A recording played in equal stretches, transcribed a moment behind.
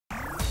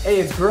Hey,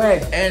 it's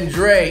Greg. And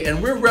Dre,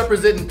 and we're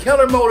representing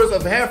Keller Motors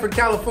of Hanford,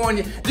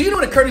 California. Do you know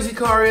what a courtesy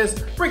car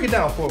is? Break it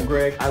down for them,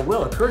 Greg. I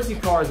will. A courtesy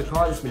car is a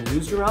car that's been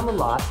used around the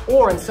lot,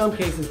 or in some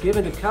cases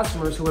given to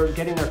customers who are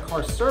getting their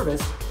car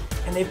serviced,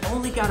 and they've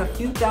only got a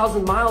few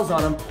thousand miles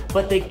on them,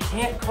 but they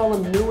can't call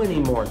them new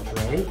anymore,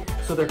 Dre.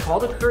 So they're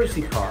called a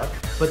courtesy car,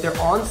 but they're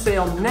on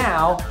sale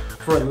now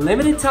for a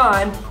limited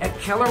time at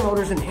Keller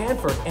Motors in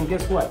Hanford. And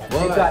guess what?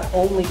 They've got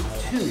only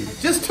two.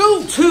 Just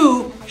two?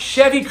 Two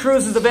Chevy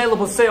Cruzes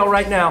available for sale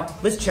right now.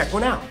 Let's check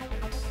one out.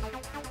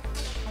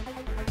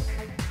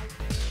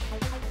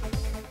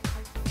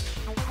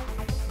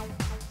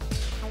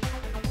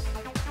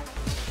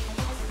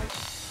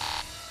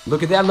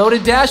 Look at that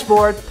loaded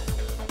dashboard.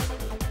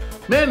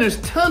 Man,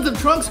 there's tons of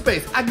trunk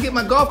space. I can get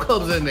my golf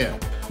clubs in there.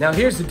 Now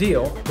here's the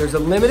deal. There's a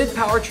limited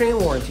powertrain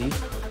warranty,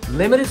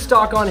 limited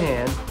stock on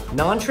hand,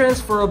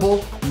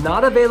 non-transferable,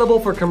 not available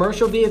for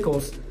commercial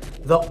vehicles.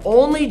 The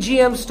only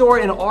GM store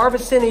in our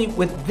vicinity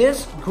with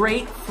this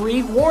great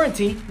free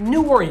warranty,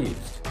 new or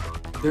used.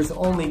 There's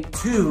only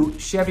two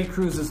Chevy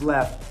Cruzes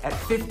left at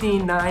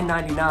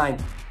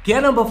 $15,999.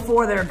 Get them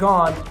before they're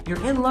gone.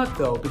 You're in luck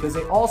though, because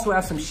they also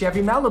have some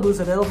Chevy Malibus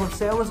available for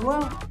sale as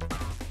well.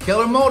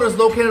 Keller Motors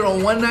located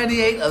on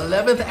 198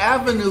 11th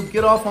Avenue.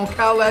 Get off on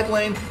Cadillac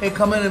Lane and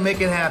come in and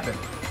make it happen.